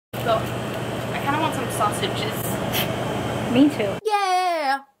So I kind of want some sausages. Me too.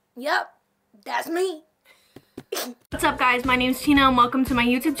 Yeah. Yep. That's me. What's up guys, my name's Tina and welcome to my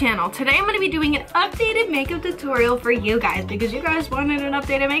YouTube channel. Today I'm going to be doing an updated makeup tutorial for you guys because you guys wanted an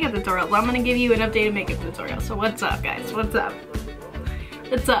updated makeup tutorial. So I'm going to give you an updated makeup tutorial. So what's up guys? What's up?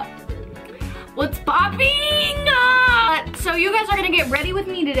 What's up? What's popping up? So you guys are going to get ready with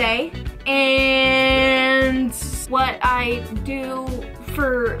me today, and what I do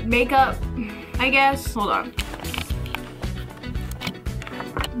for makeup, I guess. Hold on.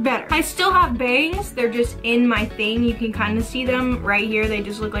 Better. I still have bangs, they're just in my thing. You can kind of see them right here. They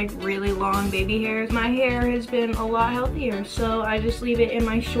just look like really long baby hairs. My hair has been a lot healthier, so I just leave it in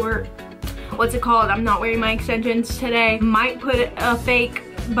my short, what's it called? I'm not wearing my extensions today. Might put a fake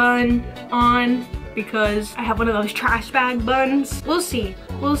bun on because I have one of those trash bag buns. We'll see.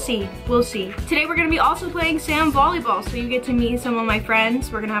 We'll see. We'll see. Today we're gonna be also playing Sam Volleyball, so you get to meet some of my friends.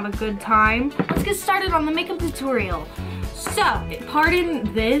 We're gonna have a good time. Let's get started on the makeup tutorial. So,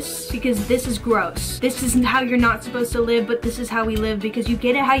 pardon this because this is gross. This isn't how you're not supposed to live, but this is how we live because you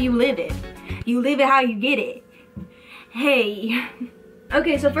get it how you live it. You live it how you get it. Hey.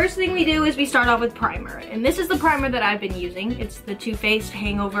 Okay, so first thing we do is we start off with primer. And this is the primer that I've been using. It's the Too Faced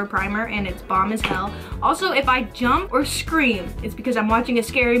Hangover Primer and it's bomb as hell. Also, if I jump or scream, it's because I'm watching a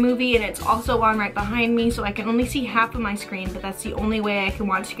scary movie and it's also on right behind me, so I can only see half of my screen, but that's the only way I can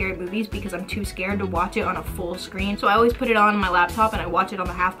watch scary movies because I'm too scared to watch it on a full screen. So I always put it on my laptop and I watch it on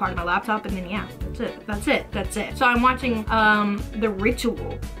the half part of my laptop, and then yeah, that's it. That's it. That's it. So I'm watching The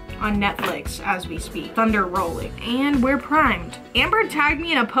Ritual on Netflix as we speak. Thunder rolling. And we're primed. Amber tagged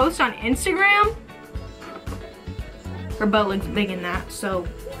me in a post on Instagram. Her butt looks big in that, so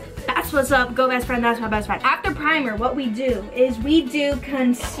that's what's up. Go best friend, that's my best friend. After primer, what we do is we do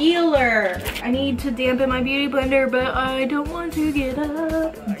concealer. I need to dampen my beauty blender, but I don't want to get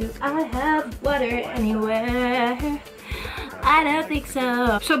up. Do I have water anywhere? I don't think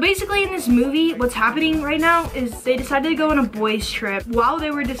so. So basically in this movie, what's happening right now is they decided to go on a boys trip. While they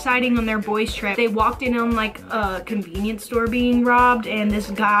were deciding on their boys trip, they walked in on like a convenience store being robbed, and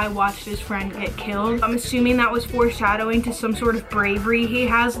this guy watched his friend get killed. I'm assuming that was foreshadowing to some sort of bravery he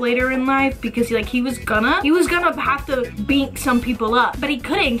has later in life, because he was gonna have to beat some people up, but he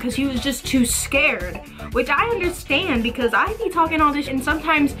couldn't because he was just too scared. Which I understand because I be talking all this, and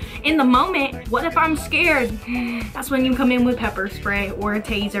sometimes in the moment, what if I'm scared? That's when you come in with pepper spray or a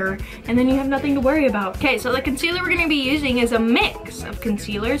taser, and then you have nothing to worry about. Okay, so the concealer we're gonna be using is a mix of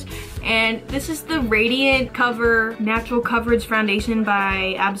concealers, and this is the Radiant Cover Natural Coverage Foundation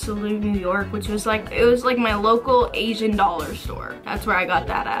by Absolute New York, which was it was like my local Asian dollar store. That's where I got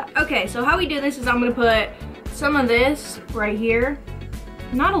that at. Okay, so how we do this is I'm gonna put some of this right here.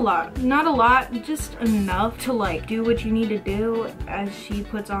 Not a lot, just enough to do what you need to do, as she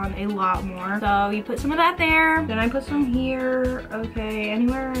puts on a lot more. So you put some of that there, then I put some here, okay,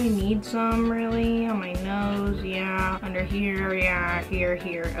 anywhere I need some really, on my nose, yeah, under here, yeah, here,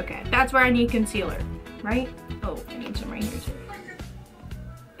 okay. That's where I need concealer, right? Oh, I need some right here too.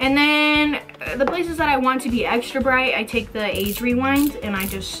 And then the places that I want to be extra bright, I take the Age Rewind and I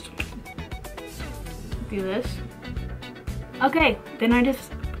just do this. Okay, then I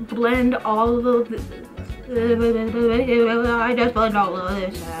just blend all of this. I just blend all of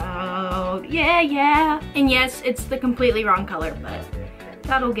this out. Yeah. And yes, it's the completely wrong color, but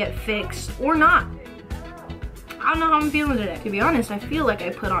that'll get fixed or not. I don't know how I'm feeling today. To be honest, I feel like I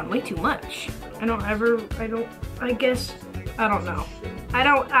put on way too much. I don't know.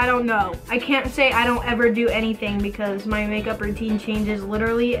 I can't say I don't ever do anything because my makeup routine changes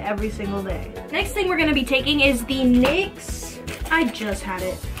literally every single day. Next thing we're gonna be taking is the NYX, I just had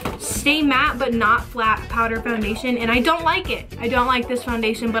it, Stay Matte But Not Flat Powder Foundation, and I don't like it. I don't like this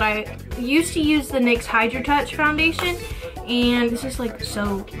foundation, but I used to use the NYX Hydra Touch foundation, and it's just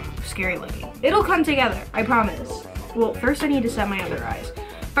so scary looking. It'll come together, I promise. Well, first I need to set my other eyes.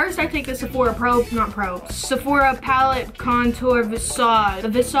 First, I take the Sephora Sephora Palette Contour Visage. The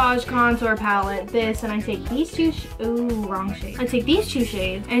Visage Contour Palette, and I take these two, ooh, wrong shade. I take these two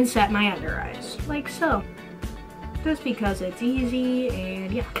shades and set my under eyes, like so. Just because it's easy,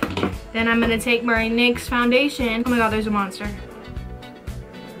 and yeah. Then I'm gonna take my NYX foundation. Oh my god, there's a monster.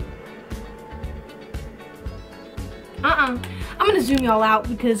 I'm gonna zoom y'all out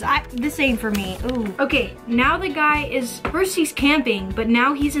because this ain't for me. Ooh. Okay, now the guy is, first he's camping, but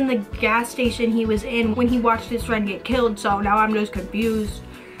now he's in the gas station he was in when he watched his friend get killed, so now I'm just confused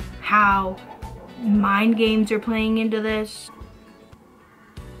how mind games are playing into this.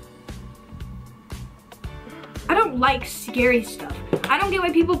 I don't like scary stuff. I don't get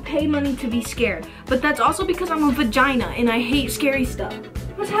why people pay money to be scared, but that's also because I'm a vagina and I hate scary stuff.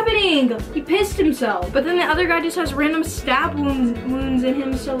 What's happening? He pissed himself. But then the other guy just has random stab wounds in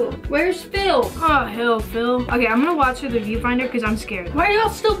him, so where's Phil? Oh, hell, Phil. Okay, I'm gonna watch through the viewfinder because I'm scared. Why do y'all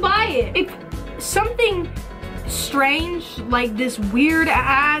still buy it? If something strange, like this weird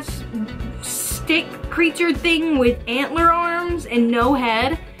ass stick creature thing with antler arms and no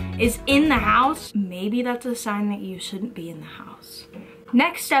head is in the house, maybe that's a sign that you shouldn't be in the house.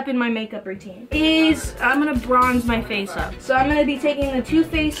 Next step in my makeup routine is I'm gonna bronze my face up. So I'm gonna be taking the Too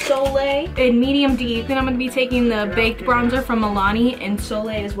Faced Soleil in medium deep, and I'm gonna be taking the baked bronzer from Milani in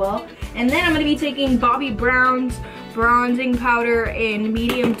Soleil as well. And then I'm gonna be taking Bobbi Brown's bronzing powder in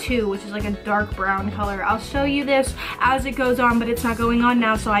medium 2, which is like a dark brown color. I'll show you this as it goes on, but it's not going on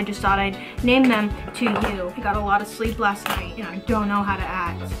now, so I just thought I'd name them to you. I got a lot of sleep last night and I don't know how to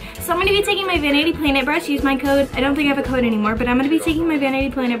act. So I'm gonna be taking my Vanity Planet brush, use my code. I don't think I have a code anymore, but I'm gonna be taking my Vanity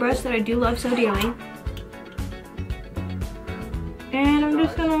Planet brush that I do love so dearly. And I'm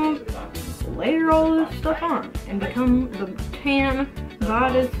just gonna layer all this stuff on and become the tan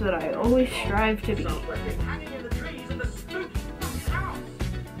goddess that I always strive to be.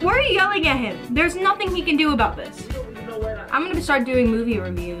 Why are you yelling at him? There's nothing he can do about this. I'm gonna start doing movie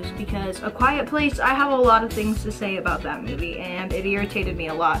reviews because A Quiet Place, I have a lot of things to say about that movie and it irritated me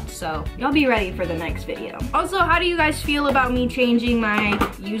a lot, so y'all be ready for the next video. Also, how do you guys feel about me changing my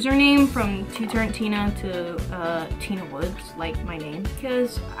username from Tina to Tina Woods, like my name?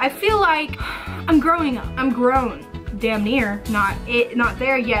 Because I feel like I'm growing up. I'm grown. Damn near. Not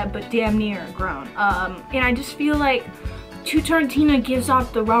there yet, but damn near grown. And I just feel like Tina gives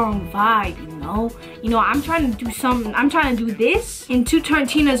off the wrong vibe, you know? You know, I'm trying to do something, I'm trying to do this, and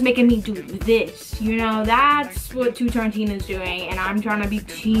Tina is making me do this. You know, that's what Tina is doing, and I'm trying to be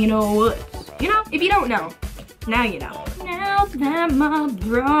Tina Woods. You know, if you don't know, now you know. Now that my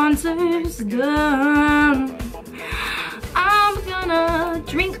bronzer's done, I'm gonna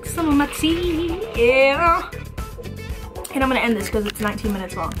drink some of my tea, yeah. And I'm gonna end this because it's 19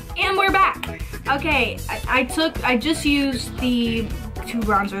 minutes long. And we're back. Okay, I just used the 2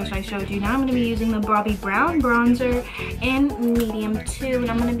 bronzers I showed you. Now I'm gonna be using the Bobbi Brown bronzer in medium 2, and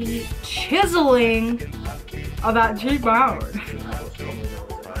I'm gonna be chiseling that cheekbone.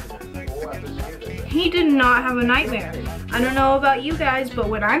 He did not have a nightmare. I don't know about you guys, but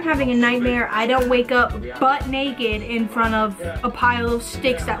when I'm having a nightmare, I don't wake up butt naked in front of a pile of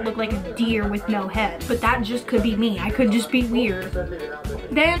sticks that look like a deer with no head. But that just could be me. I could just be weird.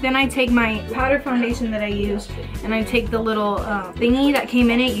 Then I take my powder foundation that I use, and I take the little thingy that came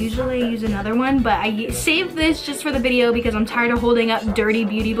in it. Usually I use another one, but I saved this just for the video because I'm tired of holding up dirty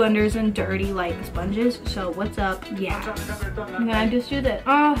beauty blenders and dirty like sponges. So what's up? Yeah. I'm gonna just do this.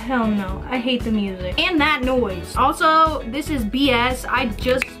 Oh, hell no. I hate the music. And that noise. Also, this is BS. I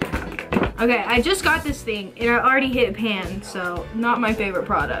just got this thing and I already hit pan, so not my favorite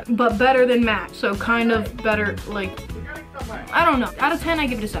product, but better than MAC, so kind of better, like, I don't know. Out of 10, I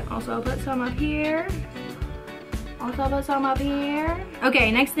give it a 7. Also, I'll put some up here.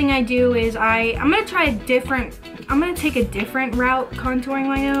 Okay, next thing I do is I'm gonna take a different route contouring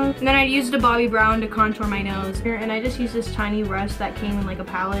my nose. And then I used a Bobbi Brown to contour my nose. And I just used this tiny brush that came in like a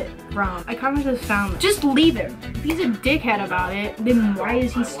palette from, I kind of just found this. Just leave him. If he's a dickhead about it, then why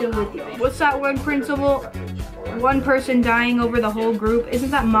is he still with you? What's that one principle? One person dying over the whole group.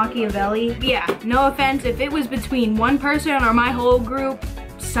 Isn't that Machiavelli? Yeah, no offense. If it was between one person or my whole group,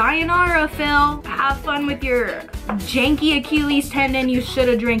 sayonara, Phil. Have fun with your janky Achilles tendon. You should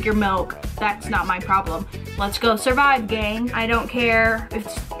have drank your milk. That's not my problem. Let's go survive, gang. I don't care if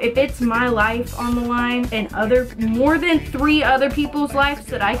it's my life on the line and more than 3 other people's lives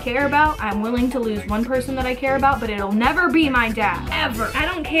that I care about. I'm willing to lose one person that I care about, but it'll never be my dad, ever. I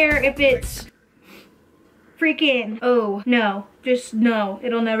don't care if it's freaking, oh no, just no,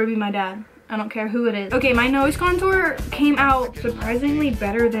 it'll never be my dad. I don't care who it is. Okay, my nose contour came out surprisingly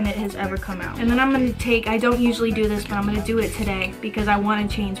better than it has ever come out. And then I'm gonna take, I don't usually do this, but I'm gonna do it today because I wanna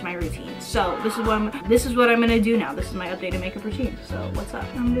change my routine. So this is what I'm gonna do now. This is my updated makeup routine. So what's up?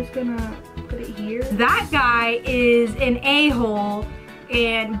 I'm just gonna put it here. That guy is an a-hole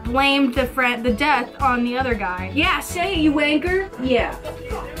and blamed the death on the other guy. Yeah, say it, you wanker. Yeah.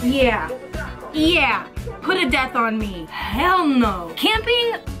 Put a death on me. Hell no.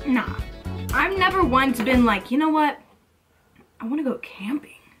 Camping? Nah. I've never once been like, you know what? I wanna go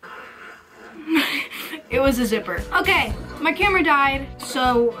camping. It was a zipper. Okay, my camera died,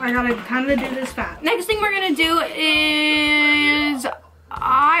 so I gotta kind of do this fast. Next thing we're gonna do is,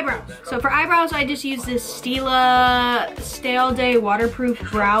 I eyebrows. So for eyebrows, I just use this Stila Stale Day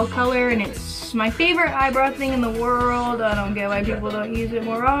waterproof brow color, and it's my favorite eyebrow thing in the world. I don't get why people don't use it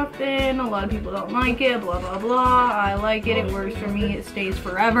more often. A lot of people don't like it, blah, blah, blah. I like it, it works for me, it stays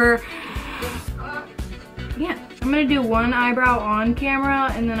forever. Yeah, I'm gonna do one eyebrow on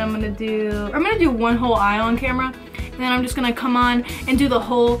camera, and then I'm gonna do one whole eye on camera. And then I'm just gonna come on and do the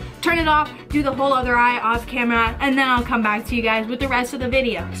whole, turn it off, do the whole other eye off camera, and then I'll come back to you guys with the rest of the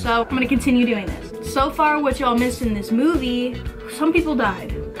video. So I'm gonna continue doing this. So far, what y'all missed in this movie, some people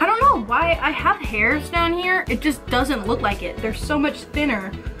died. I don't know why I have hairs down here. It just doesn't look like it. They're so much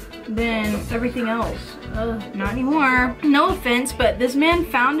thinner than everything else. Not anymore. No offense, but this man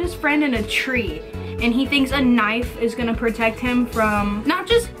found his friend in a tree, and he thinks a knife is gonna protect him from, not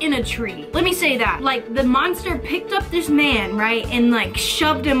just in a tree. Let me say that. Like, the monster picked up this man, right, and like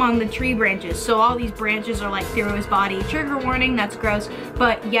shoved him on the tree branches. So all these branches are like through his body. Trigger warning, that's gross.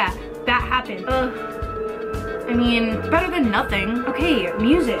 But yeah, that happened. I mean, better than nothing. Okay,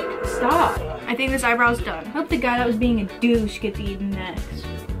 music, stop. I think this eyebrow's done. Hope the guy that was being a douche gets eaten next.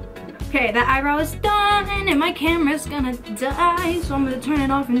 Okay, that eyebrow is done, and my camera's gonna die, so I'm gonna turn it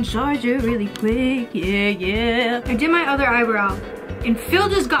off and charge it really quick. Yeah. I did my other eyebrow, and Phil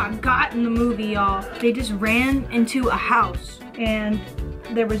just got in the movie, y'all. They just ran into a house, and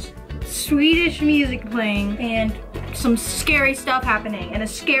there was Swedish music playing, and some scary stuff happening, and a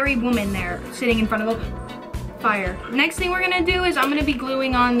scary woman there sitting in front of a fire. Next thing we're gonna do is I'm gonna be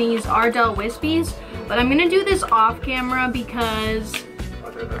gluing on these Ardell Wispies, but I'm gonna do this off camera because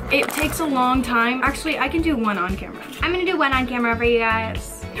it takes a long time. Actually, I can do one on camera. I'm gonna do one on camera for you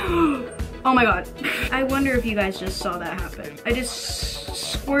guys. Oh my god. I wonder if you guys just saw that happen. I just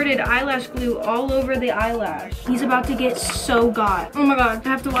squirted eyelash glue all over the eyelash. He's about to get so got. Oh my god, I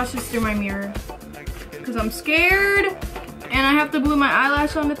have to watch this through my mirror because I'm scared, and I have to glue my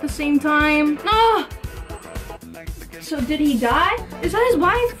eyelash on at the same time. No! So did he die? Is that his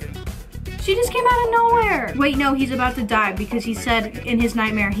wife? She just came out of nowhere. Wait, no, he's about to die because he said in his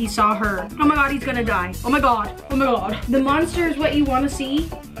nightmare he saw her. Oh my god, he's gonna die. Oh my god, oh my god. The monster is what you wanna see,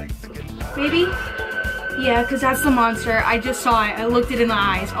 baby? Yeah, because that's the monster. I just saw it. I looked it in the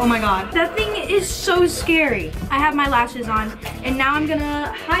eyes. Oh my god. That thing is so scary. I have my lashes on, and now I'm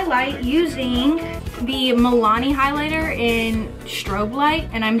gonna highlight using the Milani highlighter in strobe light,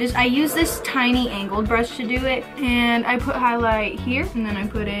 and I use this tiny angled brush to do it, and I put highlight here, and then I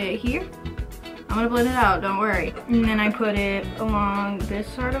put it here. I'm gonna blend it out, don't worry. And then I put it along this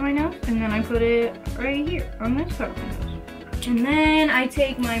side of my nose, and then I put it right here on this side of my nose. And then I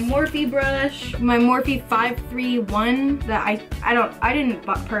take my Morphe brush, my Morphe 531 that I didn't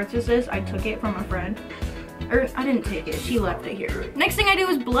purchase this, I took it from a friend. Or I didn't take it, she left it here. Next thing I do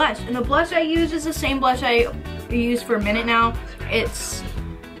is blush, and the blush I use is the same blush I use for a minute now. It's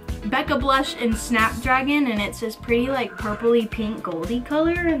Becca blush in Snapdragon, and it's this pretty like purpley pink goldy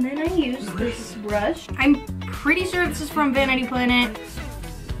color, and then I use this brush. I'm pretty sure this is from Vanity Planet.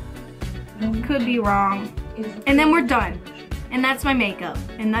 Could be wrong. And then we're done. And that's my makeup.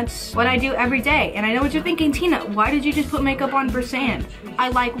 And that's what I do every day. And I know what you're thinking, Tina, why did you just put makeup on for sand? I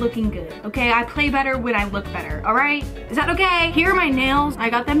like looking good, okay? I play better when I look better, all right? Is that okay? Here are my nails. I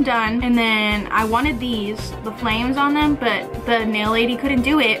got them done. And then I wanted these, the flames on them, but the nail lady couldn't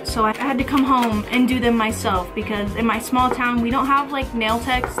do it. So I had to come home and do them myself, because in my small town, we don't have like nail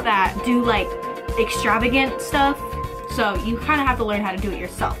techs that do like extravagant stuff. So you kind of have to learn how to do it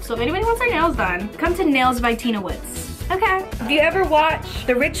yourself. So if anybody wants their nails done, come to Nails by Tina Woods. Okay. If you ever watch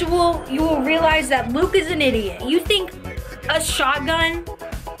The Ritual, you will realize that Luke is an idiot. You think a shotgun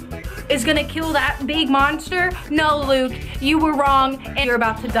is gonna kill that big monster? No, Luke, you were wrong and you're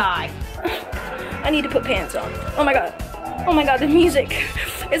about to die. I need to put pants on. Oh my god. Oh my god, the music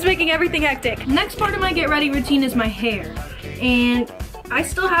is making everything hectic. Next part of my get ready routine is my hair. And I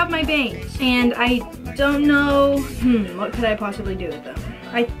still have my bangs, and I don't know, what could I possibly do with them?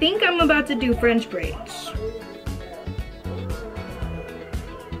 I think I'm about to do French braids.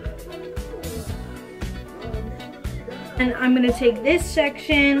 And I'm gonna take this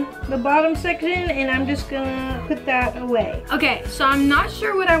section, the bottom section, and I'm just gonna put that away. Okay, so I'm not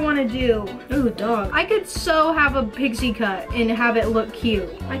sure what I wanna do. Ooh, dog. I could so have a pixie cut and have it look cute.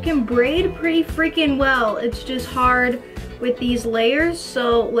 I can braid pretty freaking well. It's just hard with these layers,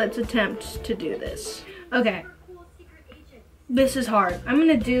 so let's attempt to do this. Okay. This is hard. I'm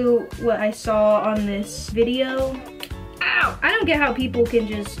gonna do what I saw on this video. Ow! I don't get how people can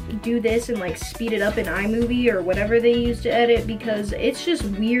just do this and like speed it up in iMovie or whatever they use to edit, because it's just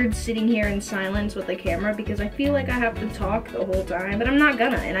weird sitting here in silence with the camera, because I feel like I have to talk the whole time, but I'm not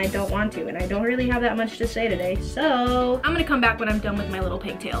gonna, and I don't want to, and I don't really have that much to say today. So I'm gonna come back when I'm done with my little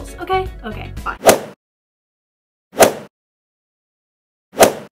pigtails. Okay? Okay, bye.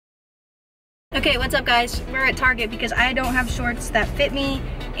 Okay, what's up guys? We're at Target because I don't have shorts that fit me,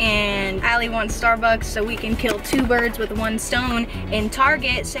 and Allie wants Starbucks, so we can kill two birds with one stone in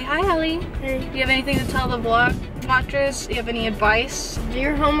Target. Say hi, Allie. Hey. Do you have anything to tell the vlog watchers? Do you have any advice? Do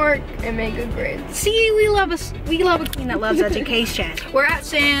your homework and make good grades. See, we love a queen that loves education. We're at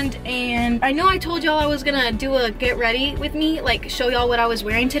Sand, and I know I told y'all I was gonna do a get ready with me, like show y'all what I was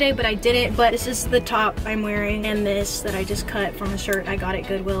wearing today, but I didn't. But this is the top I'm wearing, and this that I just cut from a shirt I got at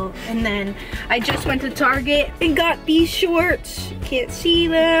Goodwill. And then I just went to Target and got these shorts. Can't see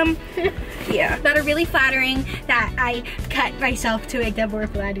them. Yeah, that are really flattering, that I cut myself to make them more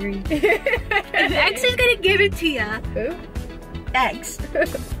flattering. X is gonna give it to ya. Who? X.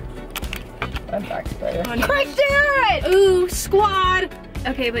 I'm back player. Christian! Ooh, squad!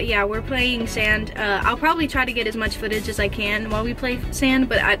 Okay, but yeah, we're playing Sand. I'll probably try to get as much footage as I can while we play Sand,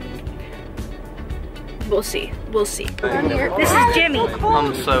 but we'll see. We'll see. This is Jimmy.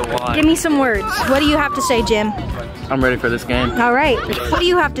 I'm so wide. Give me some words. What do you have to say, Jim? I'm ready for this game. All right. What do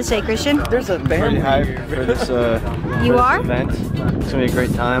you have to say, Christian? There's a band hype for this, You are? event. It's gonna be a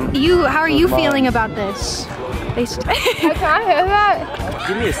great time. How are you feeling about this? Can I hear that?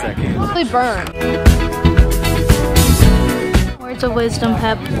 Give me a second. Really burn. Words of wisdom,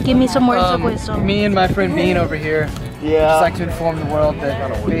 Pep. Give me some words of wisdom. Me and my friend Bean over here just like to inform the world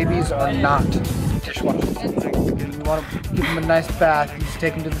that babies are not dishwashers. You want to give them a nice bath, you just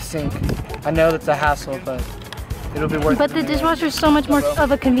take them to the sink. I know that's a hassle, but it'll be worth it. But the dishwasher is so much more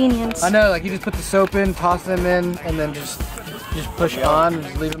of a convenience. I know, like you just put the soap in, toss them in, and then just push on and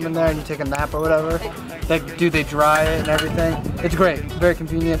just leave them in there, and you take a nap or whatever. They dry it and everything. It's great, very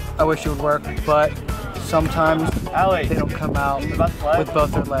convenient. I wish it would work, but sometimes they don't come out with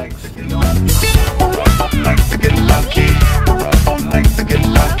both their legs.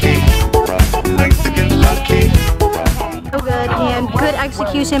 So good, and good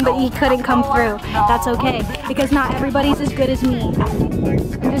execution, but he couldn't come through. That's okay, because not everybody's as good as me.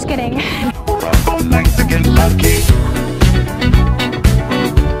 I'm just kidding.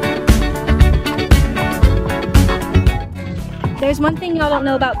 There's one thing y'all don't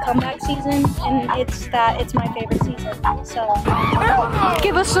know about comeback season, and it's that it's my favorite season. So,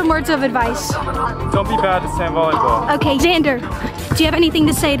 give us some words of advice. Don't be bad at sand volleyball. Okay, Xander, do you have anything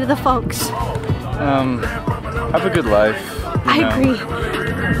to say to the folks? Have a good life. I agree.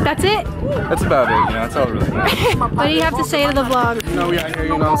 That's it? That's about it, you know, that's all really matters. What do you have to say to the vlog? You know, we out here, you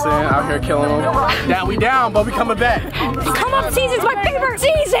know what I'm saying? Out here killing them. Down, we down, but we coming back. Come up season's my favorite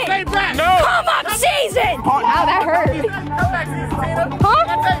season! Stay back! No! Come up season! Ow, that hurt. Huh?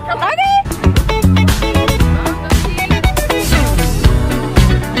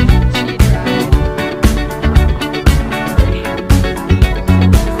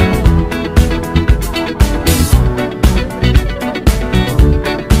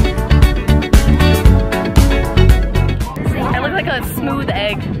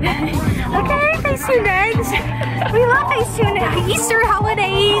 Okay. Okay, face tuned eggs. We love face tuned eggs. Easter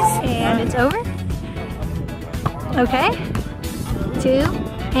holidays. And it's over. Okay. 2.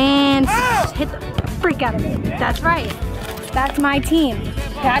 And hit the freak out of it. That's right. That's my team.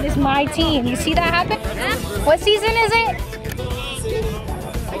 That is my team. You see that happen? What season is it?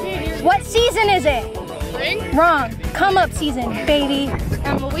 What season is it? Spring? Wrong. Come up season, baby.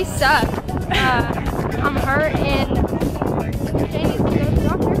 Well, we suck. I'm hurt and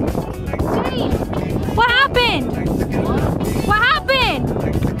What happened? What happened?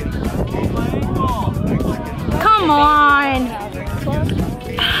 Come on.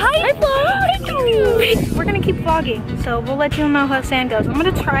 Hi, vlog. We're gonna keep vlogging, so we'll let you know how Sand goes. I'm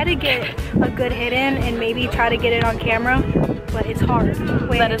gonna try to get a good hit in and maybe try to get it on camera, but it's hard.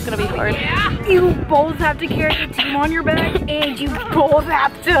 Wait. That is gonna be hard. You both have to carry the team on your back, and you both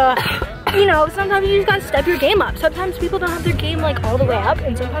have to, you know, sometimes you just gotta step your game up. Sometimes people don't have their game like all the way up,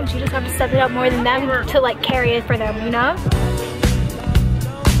 and sometimes you just have to step it up more than them to like carry it for them, you know?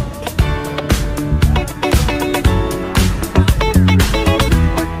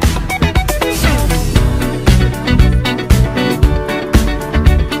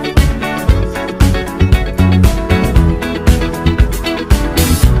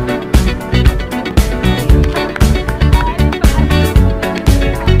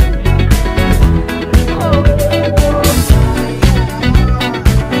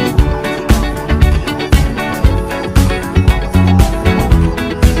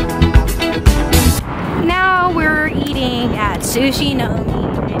 Sushi know me.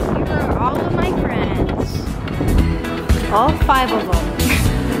 And here are all of my friends. All 5 of them.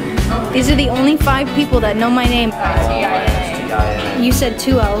 These are the only 5 people that know my name. You said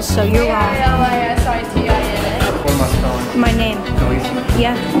 2 L's, so you're wrong. My name.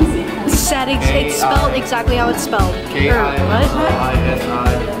 Yeah. It's spelled exactly how it's spelled. What?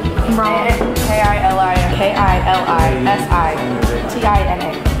 Wrong.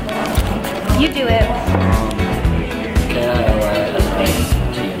 K-I-L-I-S-I-T-I-N-A. You do it.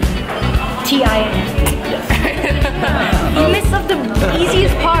 T-I-N-A. You messed up the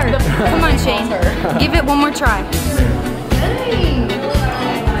easiest part. Come on, Shane. Give it one more try.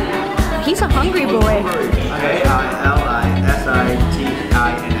 He's a hungry boy.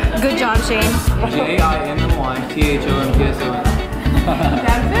 K-I-L-I-S-I-T-I-N-A. Good job, Shane. J-I-N-N-Y-T-H-O-M-P-S-O-N.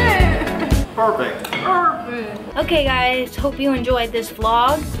 That's it. Perfect. Okay, guys. Hope you enjoyed this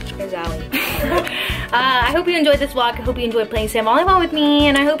vlog. There's Allie. I hope you enjoyed this vlog. I hope you enjoyed playing sand volleyball with me,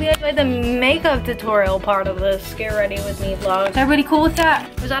 and I hope you enjoyed the makeup tutorial part of this Get Ready With Me vlog. Is everybody cool with that?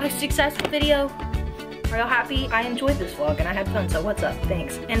 Was that a successful video? Are y'all happy? I enjoyed this vlog and I had fun, so what's up?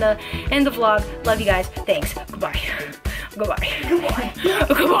 Thanks. And end the vlog. Love you guys. Thanks. Goodbye. Goodbye. Goodbye.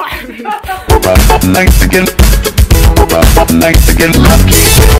 Goodbye. Mexican.